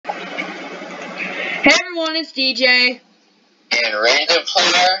Hey everyone, it's DJ. And Random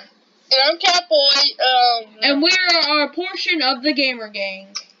Player. And I'm Catboy. And we're our portion of the Gamer Gang.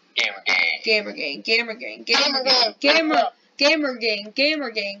 Gamer Gang. Gamer Gang, Gamer Gang, Gamer Gang, Gamer Gamer Gang,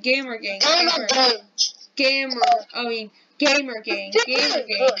 Gamer Gang, Gamer Gang, Gamer Gamer, Gamer Gang, Gamer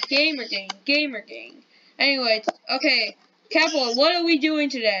Gang, Gamer Gang, Gamer Gang. Anyway, okay, Catboy, what are we doing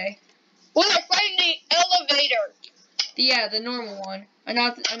today? We're fighting the elevator. Yeah, the normal one.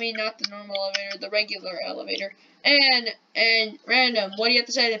 Not the normal elevator, the regular elevator. And Random, what do you have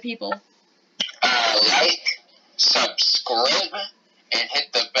to say to people? Like, subscribe, and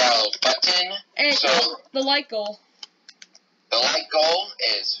hit the bell button. And so the like goal. The like goal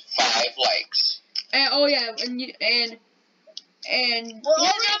is 5 likes. And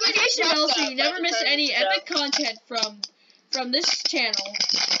notification bell so you never miss any epic content from this channel.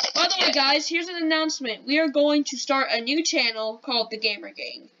 By the way, guys, here's an announcement. We are going to start a new channel called The Gamer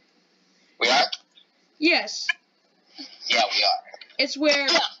Gang. We are? Yes. Yeah, we are. It's where...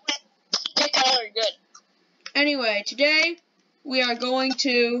 Yeah. Good. Anyway, today we are going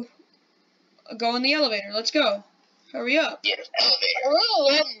to go in the elevator. Let's go. Hurry up. Yeah,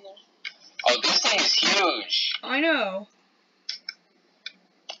 elevator. Oh, this thing is huge. I know.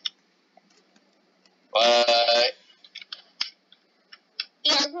 What?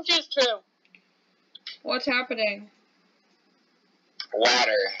 Yeah, I'm confused too. What's happening?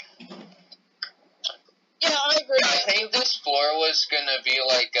 Water. Yeah, I agree. I think this floor was gonna be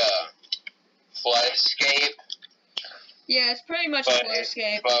like a flood escape. Yeah, it's pretty much a flood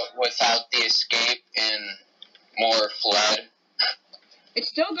escape. But without the escape and more flood. It's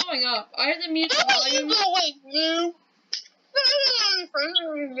still going up. I have to mute the volume. Noob.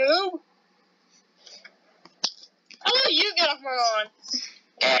 How about you get off my lawn?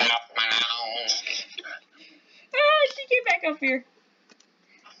 Get off my lawn. She came back up here.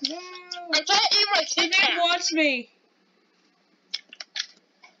 No. I can't eat my She Kit didn't Kat. watch me.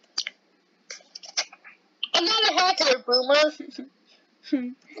 I'm not a hacker, boomer.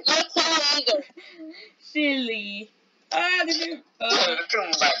 That's not either. Silly.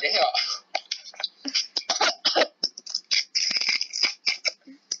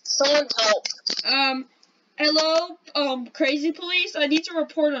 Someone's help. Hello, crazy police. I need to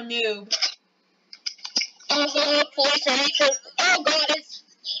report a noob. Hello, police. Oh God,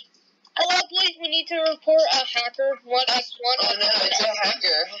 hello, police. We need to report a hacker. 1x1. Oh no, it's a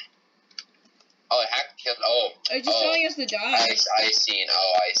hacker. Oh, a hacker killed. Oh. It's just telling us to die. I see.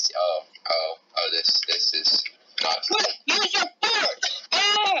 I see. Oh, this is not. Use your force.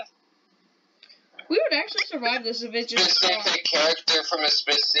 Ah! We would actually survive this if it just. Specific character from a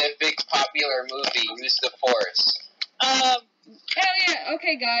specific popular movie. Use the force. Hell yeah.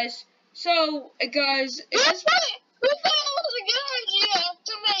 Okay, guys. So, guys, Who thought it was a good idea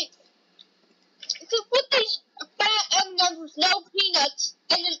to put these fat M&Ms with no peanuts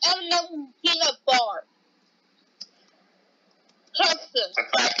in an M&M peanut bar? Trust us. The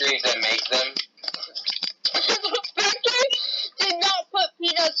factories that make them. The factory did not put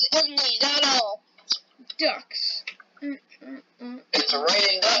peanuts in these at all. ducks. It's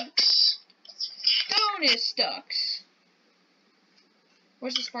raining ducks. Bonus ducks.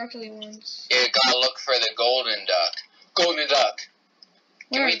 Where's the sparkly ones? You gotta look for the golden duck. Golden duck.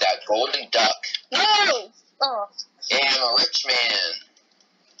 Give me that golden duck. No! Oh. Yeah, I'm a rich man.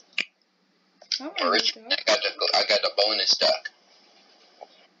 I'm a rich man. I got the bonus duck.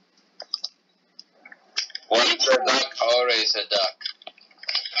 Once a duck, always a duck.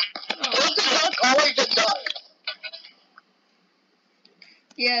 Once a duck, always a duck.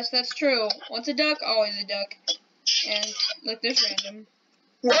 Yes, that's true. Once a duck, always a duck. And look, there's Random.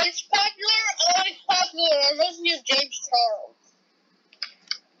 Once popular, always popular. Unless you're James Charles.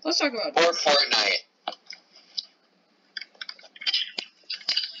 Let's talk about Or Fortnite.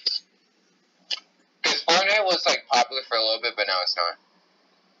 Because Fortnite was like popular for a little bit, but now it's not.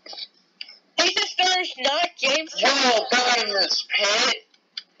 Hey sisters, not James Charles. Whoa, guy in this pit.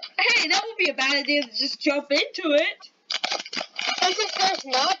 Hey, that would be a bad idea to just jump into it. Hey sisters,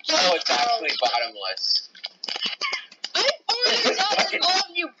 not James Oh, it's Charles. actually bottomless. I'm already done with all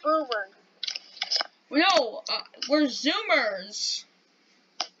of you boomers. No, we're Zoomers.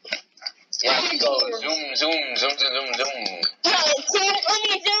 Yeah, we go zoom. Yeah, Team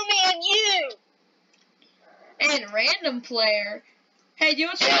Zoomy and you. And Random Player. Hey, do you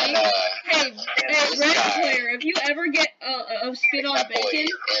want to say? Yeah, Hey, Random Player, if you ever get a skin on bacon.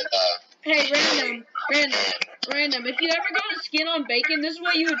 Hey, Random, if you ever got a skin on bacon, this is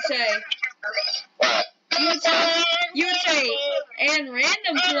what you would say. What? You would say, and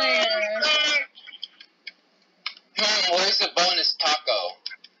Random Player. Where's the bonus taco?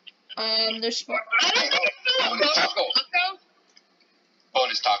 There's. I don't know. Bonus taco.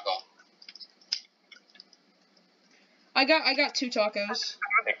 Bonus taco. I got 2 tacos.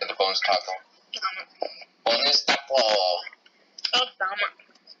 Get the bonus taco. Bonus taco. Oh, damn it.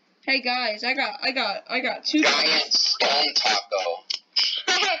 Hey guys, I got 2 tacos. Giant stone taco.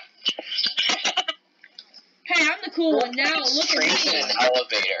 Hey, I'm the cool one now. Look at Trees in me. an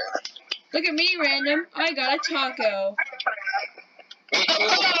elevator. Look at me, random. I got a taco. Me too. I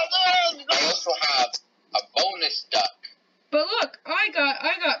also have a bonus duck. But look, I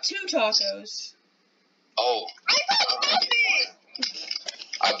got 2 tacos. Oh. I got nothing.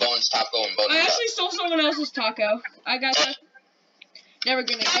 A bonus taco and bonus I duck. actually stole someone else's taco. I got that. Never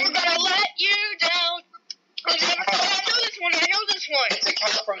gonna I'm gonna let you down. I know this one. It's a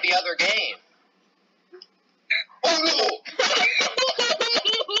count from the other game. Oh no!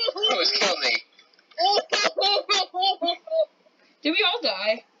 Who was killing me? Did we all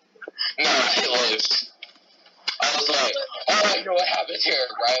die? No, I lived. I was like, oh, I know what happened here.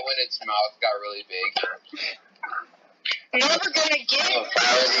 Right when its mouth got really big. Never gonna give Oh,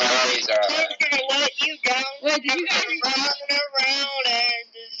 fire laser. Never gonna let you down. Wait, did you guys? Run around and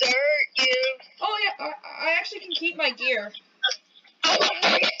desert you. Oh yeah, I actually can keep my gear. I want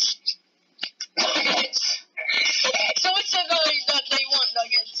nuggets. Nuggets. Someone said that they want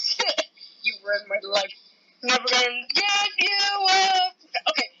nuggets. You ruined my life. Never gonna give you up.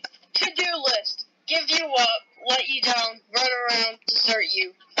 Okay, to-do list. Give you up, let you down, run around, desert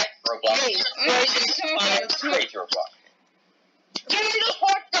you. Roblox. Hey, I got 2 tacos. Great Roblox. give me the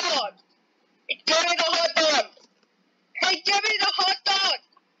hot dog. Give me the hot dog. Hey, give me the hot dog.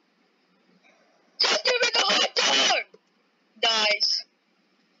 Just give me the hot dog. Dies.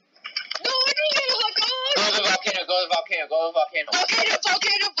 No, I didn't get a hot Go dog. to the volcano, go to the volcano, go to the volcano.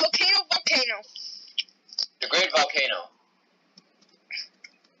 Volcano. The great volcano.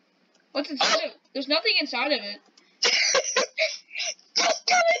 What's inside of it? There's nothing inside of it. Just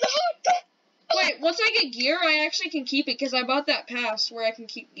give me the hot dog. Wait, once I get gear, I actually can keep it because I bought that pass where I can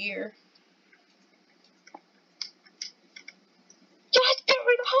keep gear. Just give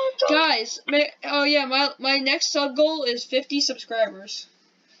me the hot dog. Guys, my next sub goal is 50 subscribers.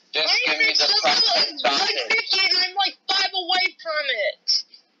 Just give me the sausage. 150 and I'm like 5 away from it.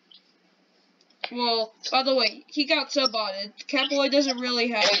 Well, by the way, he got subbotted. Catboy doesn't really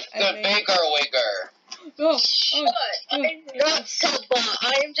have. It's the bigger wigger. Oh, But I'm not sub-bot.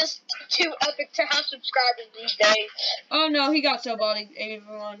 I am just too epic to have subscribers these days. oh no, he got subbotted,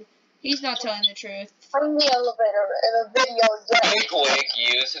 everyone. He's not telling the truth. I'm in the elevator in a video yet. Big wig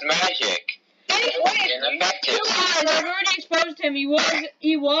used magic. Ineffective. Guys, I've already exposed him. He was Just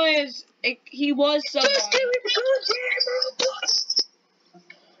give subbotted. me the goddamn.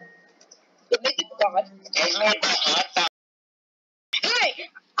 Give me the god. Give me the hot dog. Hey!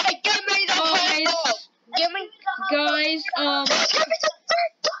 Give me the hot dog! Give me Guys, Just give me the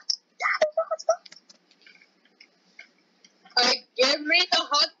hot dog! Give me the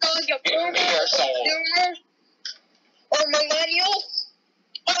hot dog, you Give me your soul. consumer. Or millennial.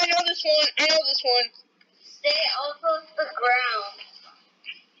 Oh, I know this one. Stay off of the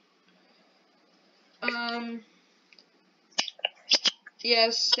ground.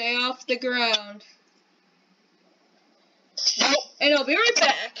 yes, stay off the ground. Nope. And I'll be right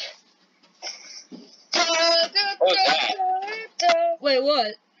back. What was that? Wait,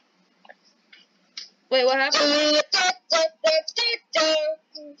 what? Wait, what happened?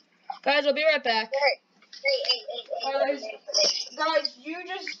 Guys, I'll be right back. Guys, you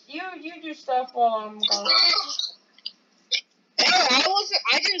do stuff while I'm gone.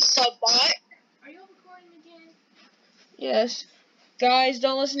 I didn't sub-bot. Are you recording again? Yes. Guys,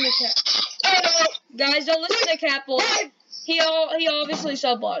 don't listen to Cat. Guys, don't listen to Catboy. He obviously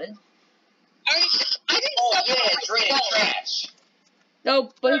subbotted. I didn't Oh sub-bot yeah, drain myself. trash. No,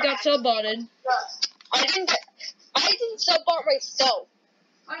 but he got subbotted. I didn't sub-bot myself.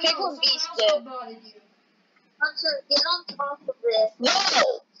 People beast did. Hunter, get on top of this. No!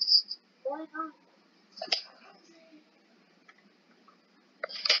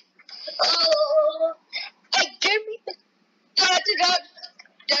 Oh, hey, give me the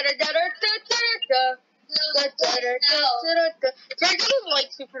They're gonna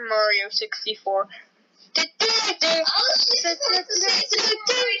like Super Mario 64.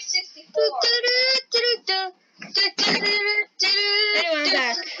 Anyway, I'm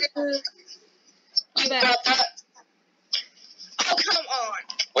back. I'm back. Got that? Oh, come on.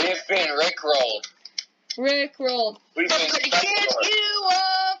 We've been rickrolled. Rick rolled. We've been Nobody gives stuck. you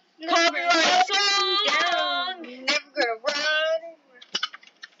up. Copyright Never song. Never gonna run.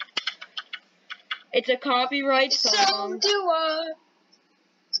 It's a copyright So song. do I.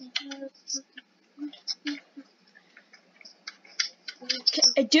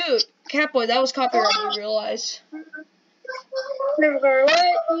 Dude, Catboy, that was copyright, I realize. Never gonna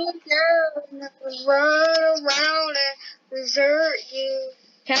let you down. Never run around and desert you.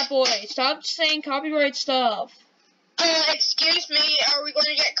 Catboy, stop saying copyright stuff. Excuse me, are we going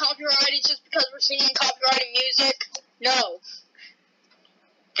to get copyrighted just because we're singing copyrighted music? No.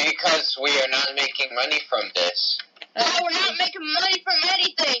 Because we are not making money from this. No, we're not making money from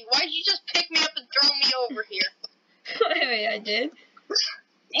anything. Why'd you just pick me up and throw me over here? Wait, I did?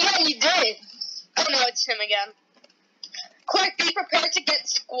 Yeah, you did. Oh no, it's him again. Quick, be prepared to get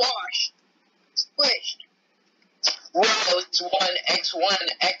squashed. Squished. Well, it's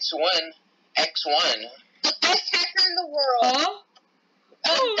X1. The best hacker in the world. Huh? I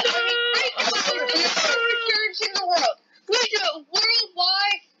mean, the best hackers in the world. We do it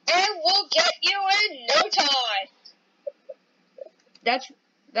worldwide, and we'll get you in no time.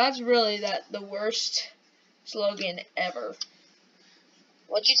 That's really the worst slogan ever.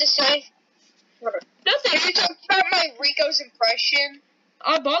 What'd you just say? Nothing. Did you talk about my Rico's impression?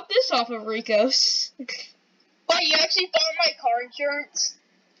 I bought this off of Rico's. Wait, you actually bought my car insurance?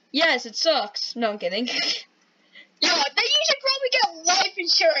 Yes, it sucks. No, I'm kidding. Yeah, then you should probably get life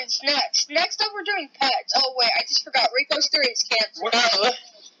insurance next. Next up, we're doing pets. Oh, wait, I just forgot. Rico's 3 is canceled. Well,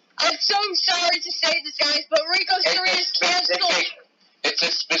 I'm so sorry to say this, guys, but Rico's 3 is canceled. it's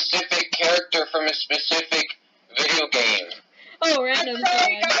a specific character from a specific video game. Oh, random. I'm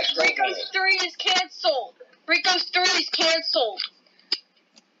sorry, song. guys. Rico's 3 is canceled. Rico's 3 is canceled.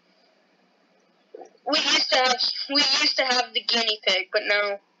 We used to have the guinea pig, but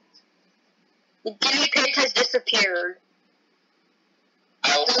no. The guinea pig has disappeared.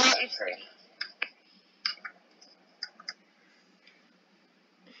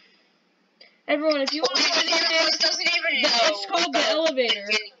 Everyone, if you want to play this game, doesn't even know. it's called The Elevator.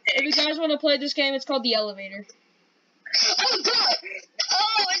 If you guys want to play this game, it's called The Elevator. Oh, God!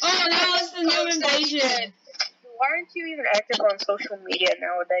 Oh, now it's the new invasion. Why aren't you even active on social media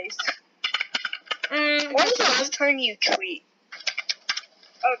nowadays? When was the last time you tweet?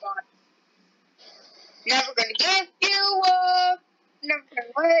 Oh, God. Never gonna give you up. Never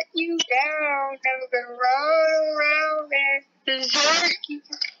gonna let you down. Never gonna run around and desert you.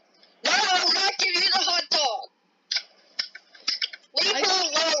 No, I will not give you the hot dog. Leave her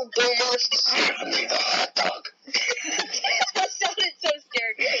alone, boomers. Give me the hot dog. That sounded so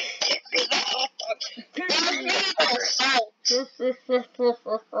scared. Give me the hot dog. Give me the salt. Give me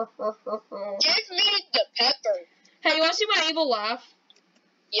the pepper. Hey, you want to see my evil laugh?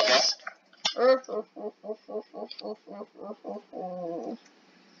 Yes. I'm gonna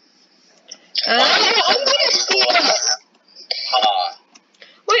see this.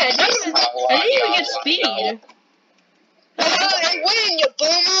 Wait, I didn't even get speed. I'm winning, you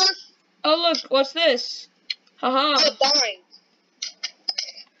boomer. Oh, look, what's this? Haha. You're dying.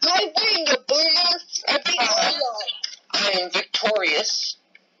 I win, you boomer. I beat you. I am victorious.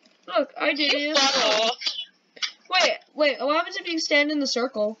 Look, I did it. Wait, what happens if you stand in the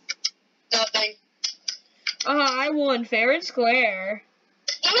circle? Nothing. I won fair and square.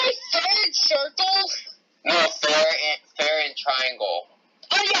 Did I fair and circle? No, fair and triangle.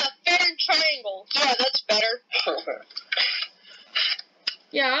 Oh yeah, fair and triangle. Yeah, that's better.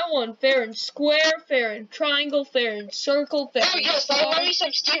 Yeah, I won fair and square, fair and triangle, fair and circle, fair and yes, I star. love me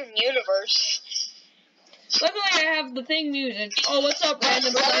some Steven Universe. Luckily, I have the thing muted. Oh, what's up,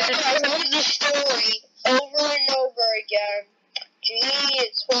 random I planet? heard the story over and over again. Gee,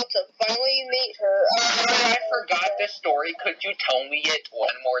 it's about to finally meet her. I forgot the story. Could you tell me it one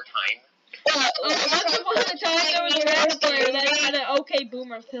more time? Once upon a time, there was a random player that had an okay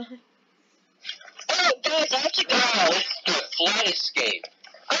boomer thing. Oh, guys, I have to go. Wow, it's the fly escape.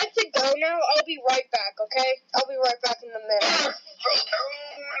 I have to go now. I'll be right back, okay? I'll be right back in a minute.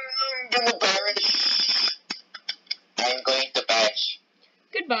 I'm going to bash.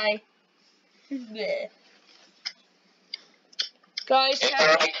 Goodbye. Bleh. Guys, If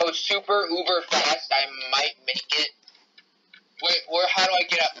I go super uber fast, I might make it. Wait, how do I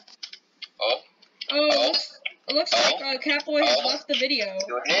get up? it looks like Catboy has left the video.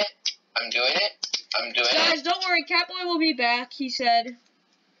 I'm doing it. Guys, don't worry, Catboy will be back, he said.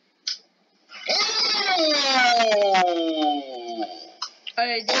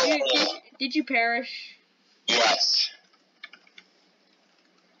 Did you perish? Yes.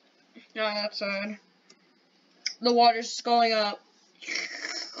 No, that's sad. The water's going up.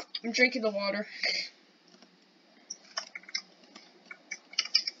 I'm drinking the water.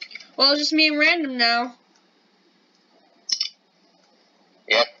 Well, it's just me and random now.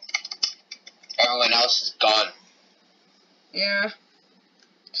 Yep. Everyone else is gone. Yeah.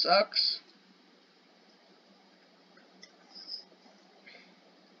 sucks.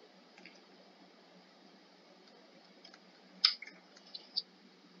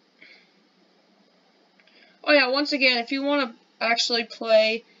 Oh yeah, once again, if you want to actually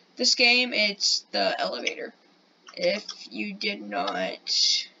play this game, it's the elevator. If you did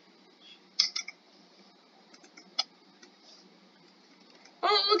not...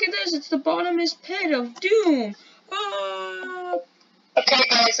 Oh, look at this, it's the bottomless pit of doom! Oh, Okay,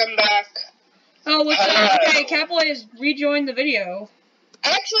 guys, I'm back. oh what's up? Okay, Catboy has rejoined the video.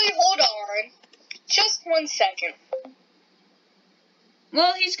 Actually, hold on. Just 1 second.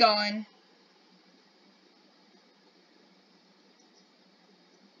 Well, he's gone.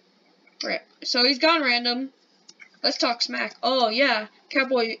 Right. So he's gone random. Let's talk smack. Oh yeah,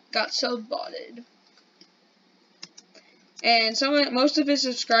 Catboy got sub-botted. And most of his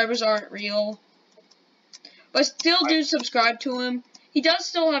subscribers aren't real. But still do subscribe to him. He does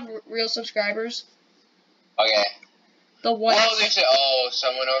still have real subscribers. Okay. The what? Oh,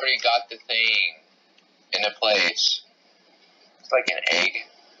 someone already got the thing in a place. It's like an egg.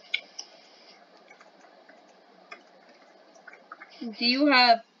 Do you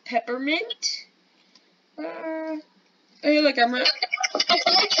have peppermint? Hey, look, I'm right. If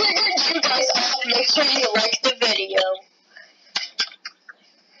I triggered you guys off, make sure you like the video.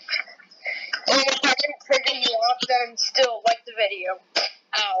 And if I can trigger you off, then still like the video.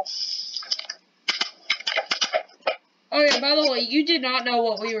 Ow. Oh yeah, by the way, you did not know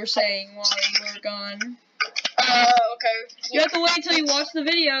what we were saying while you were gone. Okay. You have to wait until you watch the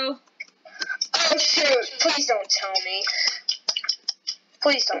video. Oh shoot, please don't tell me.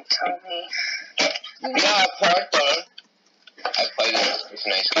 Please don't tell me. Yeah, Parker. I played it. It's a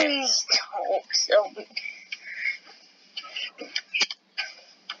nice game. Please don't tell me.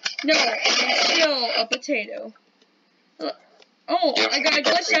 No, I'm still a potato. Oh, I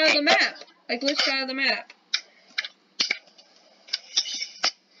glitched out of the map. I glitched out of the map.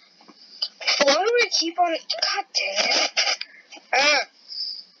 Why do we keep on... God damn it.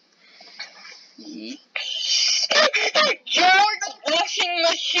 Yeet. George washing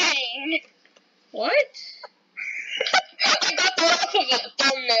machine. What? I got that off of a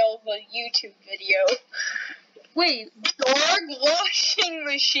thumbnail of a YouTube video. Wait. George washing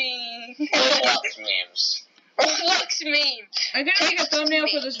machine. Roblox memes. Roblox meme. I'm gonna make a thumbnail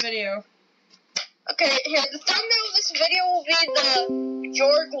for this video. Okay, here, the thumbnail of this video will be the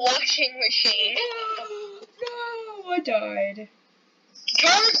George washing machine. Oh, no, I died.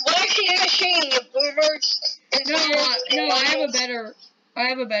 George washing machine, you boomers. No, I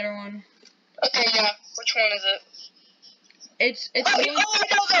have a better one. Okay, yeah. Which one is it? It's Oh, I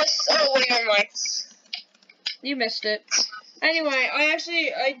know this. Oh, wait, never mind. You missed it. Anyway,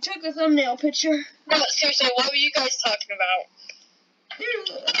 I took the thumbnail picture. No, seriously, what were you guys talking about?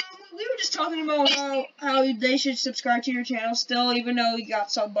 We were just talking about how they should subscribe to your channel still, even though you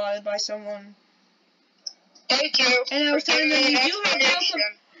got sub-botted by someone. Thank you. And I was telling them you do have real explanation.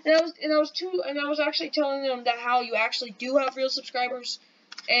 and I was actually telling them that how you actually do have real subscribers,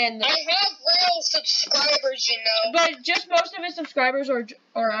 and I have real subscribers, you know. but just most of his subscribers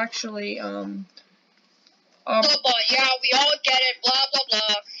are actually Blah, blah, yeah, we all get it, blah, blah,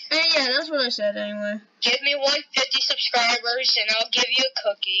 blah. and yeah, that's what I said anyway. Give me 150 subscribers, and I'll give you a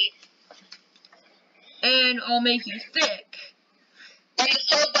cookie. And I'll make you thick. And the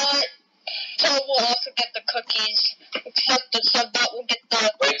subbot will also get the cookies, except the subbot will get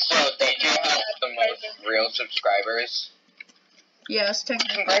the... Wait, so did you have the most real subscribers? Yes,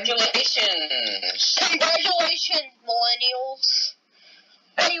 technically. Congratulations! Congratulations, millennials.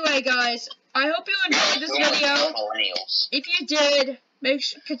 Anyway, guys, I hope you enjoyed this video. Millennials. If you did,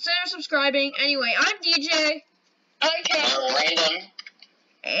 consider subscribing. Anyway, I'm DJ. I'm Cameron. Random.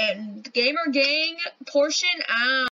 And Gamer Gang portion out.